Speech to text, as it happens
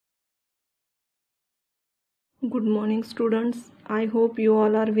Good morning, students. I hope you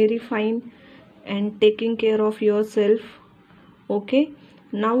all are very fine and taking care of yourself. Okay,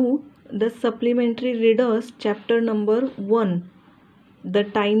 now the supplementary readers, chapter number 1, The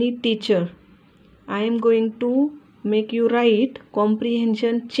Tiny Teacher. I am going to make you write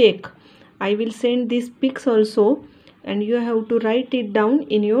comprehension check. I will send these pics also, and you have to write it down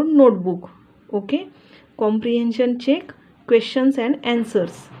in your notebook. Okay, comprehension check, questions and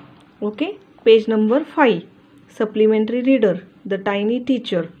answers. Okay, page number 5. Supplementary reader, The Tiny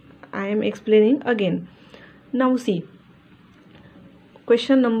Teacher. I am explaining again. Now see,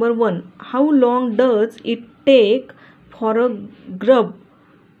 question number 1. How long does it take for a grub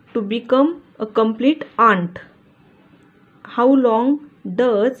to become a complete ant? How long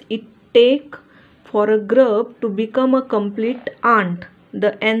does it take for a grub to become a complete ant?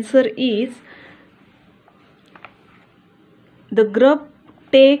 The answer is, the grub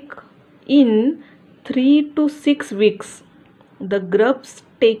take in 3 to 6 weeks. The grubs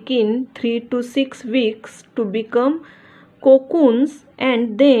take in 3 to 6 weeks to become cocoons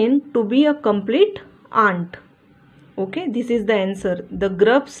and then to be a complete ant. Okay, this is the answer. The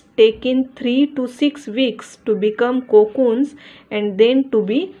grubs take in 3 to 6 weeks to become cocoons and then to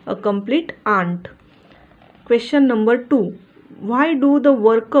be a complete ant. Question number 2. Why do the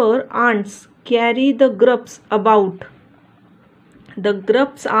worker ants carry the grubs about? The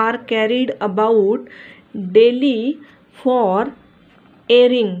grubs are carried about daily for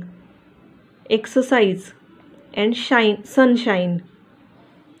airing, exercise and sunshine.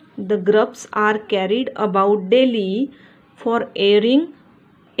 The grubs are carried about daily for airing,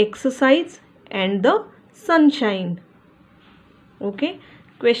 exercise and the sunshine. Okay.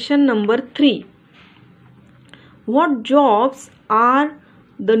 Question number 3. What jobs are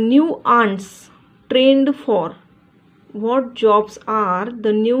the new ants trained for? What jobs are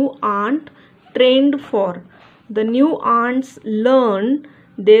the new ant trained for? The new ants learn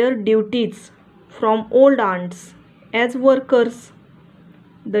their duties from old ants as workers.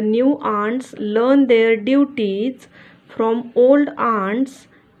 The new ants learn their duties from old ants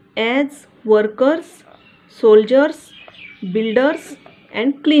as workers, soldiers, builders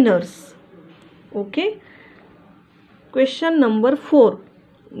and cleaners. Okay. Question number 4.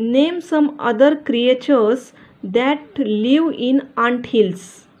 Name some other creatures that live in ant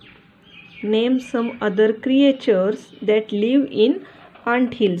hills. Name some other creatures that live in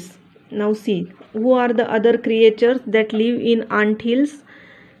ant hills. Now see, who are the other creatures that live in ant hills?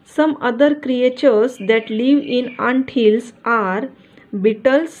 Some other creatures that live in ant hills are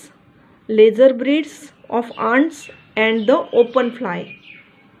beetles, laser breeds of ants and the open fly.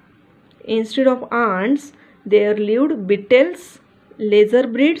 Instead of ants, there lived beetles, laser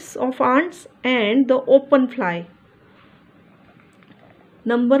breeds of ants and the open fly.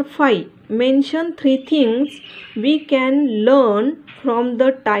 Number 5. Mention 3 things we can learn from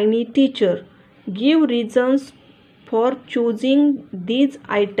the tiny teacher. Give reasons for choosing these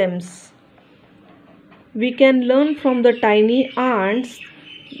items. We can learn from the tiny ants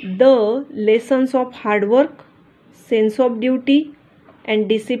the lessons of hard work, sense of duty and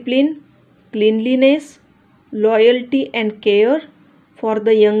discipline, cleanliness, loyalty and care for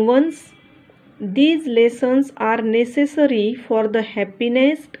the young ones. These lessons are necessary for the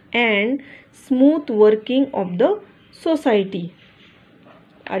happiness and smooth working of the society.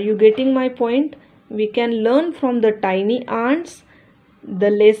 Are you getting my point? We can learn from the tiny ants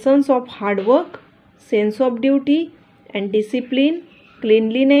the lessons of hard work, sense of duty and discipline,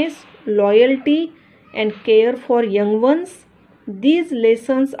 cleanliness, loyalty and care for young ones. These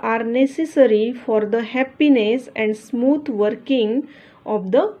lessons are necessary for the happiness and smooth working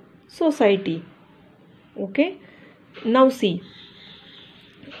of the society. Okay. Now see,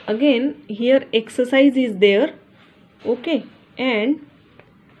 again here exercise is there. Okay. And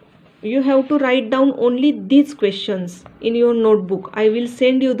you have to write down only these questions in your notebook. I will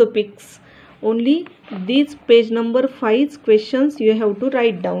send you the pics. Only these page number 5 questions you have to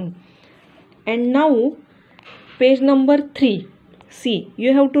write down. And now page number 3. See,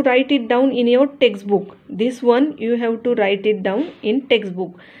 you have to write it down in your textbook. This one you have to write it down in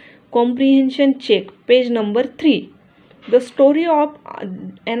textbook. Comprehension check, page number 3. The story of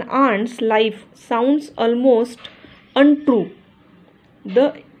an ant's life sounds almost untrue.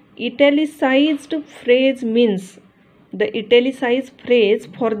 The italicized phrase means, the italicized phrase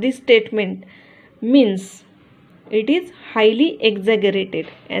for this statement means it is highly exaggerated.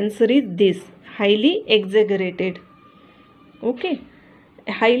 Answer is this, highly exaggerated. Okay,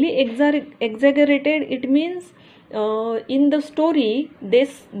 highly exaggerated, it means in the story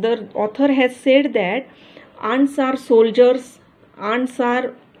the author has said that ants are soldiers, ants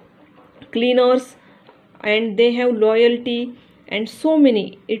are cleaners, and they have loyalty and so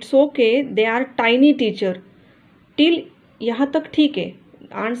many. It's okay, they are tiny teacher. Till यहाँ तक ठीक है,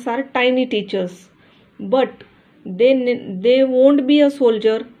 ants are tiny teachers, but they won't be a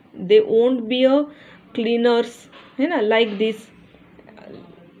soldier, they won't be a cleaners, है ना, like this.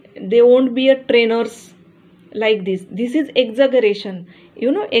 They won't be a trainers like this. This is exaggeration.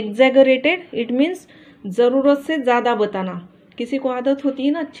 You know, exaggerated it means ज़रूरत से ज़्यादा बताना. किसी को आदत होती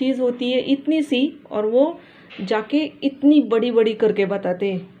है ना, चीज़ होती है इतनी सी और वो जाके इतनी बड़ी बड़ी करके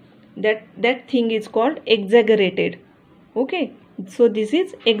बताते हैं. That thing is called exaggerated. Okay, so this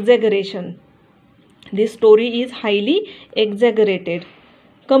is exaggeration. This story is highly exaggerated.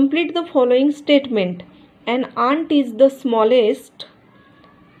 Complete the following statement. An ant is the smallest.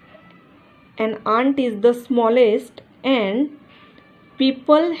 An ant is the smallest and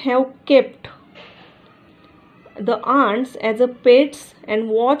people have kept the ants as a pets and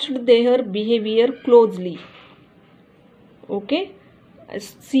watched their behavior closely. Okay,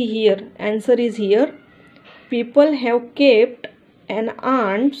 see here, answer is here. People have kept an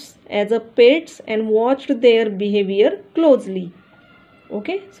ants as a pets and watched their behavior closely.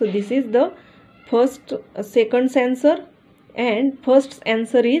 Okay, so this is the second answer, and first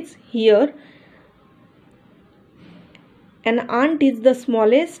answer is here. An ant is the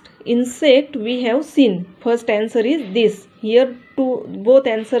smallest insect we have seen. First answer is this. Here both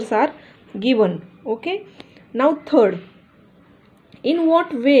answers are given. Okay, now third. In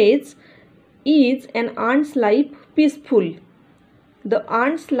what ways is an ant's life peaceful? The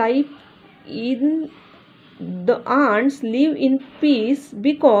ants live in peace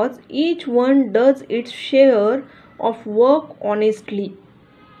because each one does its share of work honestly.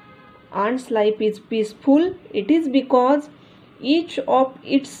 Ants' life is peaceful. It is because each of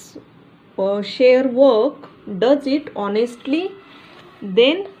its share work does it honestly,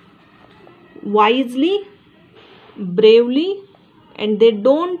 then wisely, bravely, and they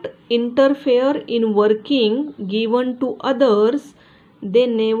don't interfere in working given to others. They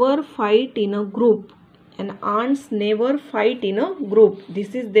never fight in a group, and ants never fight in a group.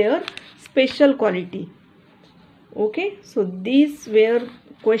 This is their special quality. Okay, so these were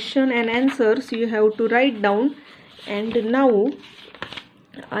question and answers you have to write down. And now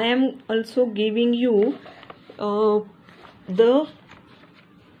I am also giving you the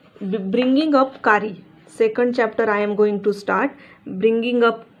bringing up Kari. Second chapter I am going to start bringing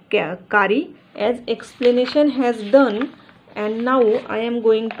up Kari, as explanation has done, and now I am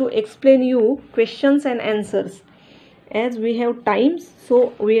going to explain you questions and answers. As we have times,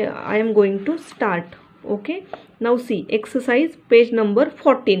 so I am going to start. Okay, now see exercise page number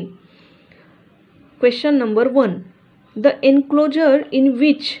 14. Question number 1. The enclosure in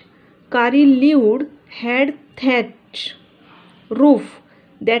which Kari lived had thatch roof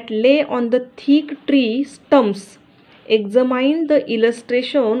that lay on the thick tree stumps. Examine the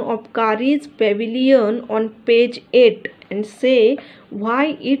illustration of Kari's pavilion on page 8 and say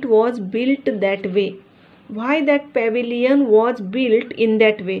why it was built that way. Why that pavilion was built in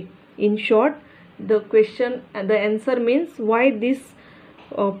that way. In short, the answer means why this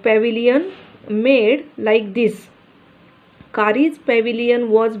pavilion made like this. Kari's pavilion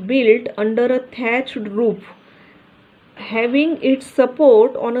was built under a thatched roof, having its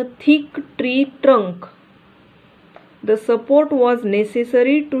support on a thick tree trunk. The support was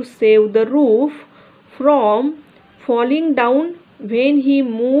necessary to save the roof from falling down when he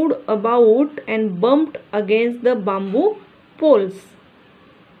moved about and bumped against the bamboo poles.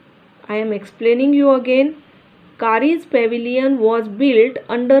 I am explaining you again. Kari's pavilion was built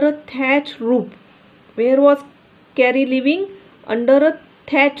under a thatched roof. Where was Kari living? Under a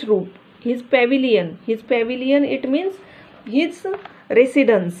thatched roof. His pavilion, it means his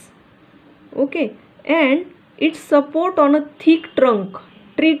residence. Okay, and its support on a thick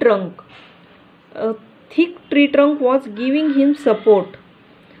tree trunk. A thick tree trunk was giving him support.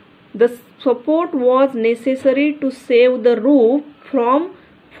 The support was necessary to save the roof from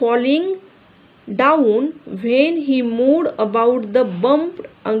falling down when he moved about the bumped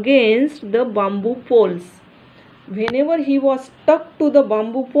against the bamboo poles. Whenever he was stuck to the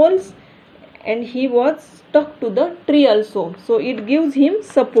bamboo poles, and he was stuck to the tree also, so it gives him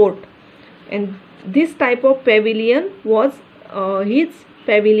support. And this type of pavilion was his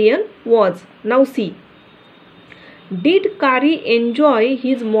pavilion was. Now see, did Kari enjoy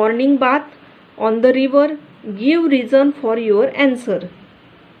his morning bath on the river? Give reason for your answer.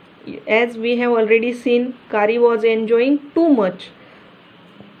 As we have already seen, Kari was enjoying too much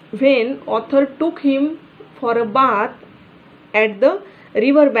when author took him for a bath at the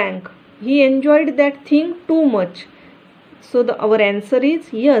river bank. He enjoyed that thing too much. So our answer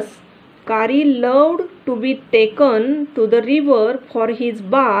is yes. Kari loved to be taken to the river for his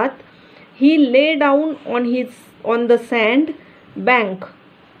bath. He lay down on the sand bank.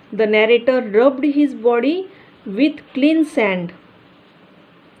 The narrator rubbed his body with clean sand.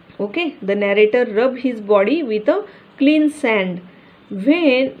 Okay, the narrator rubbed his body with a clean sand.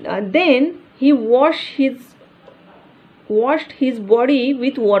 Then he washed his body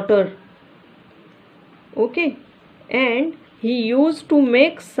with water. Okay, and he used to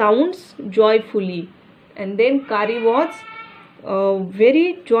make sounds joyfully, and then Kari was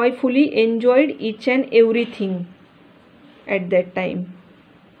very joyfully enjoyed each and everything at that time.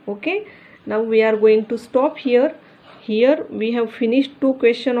 Okay, now we are going to stop here. Here we have finished 2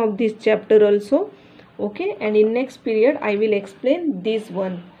 questions of this chapter also. Okay, and in next period I will explain this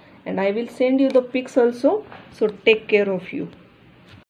one, and I will send you the pics also. So take care of you.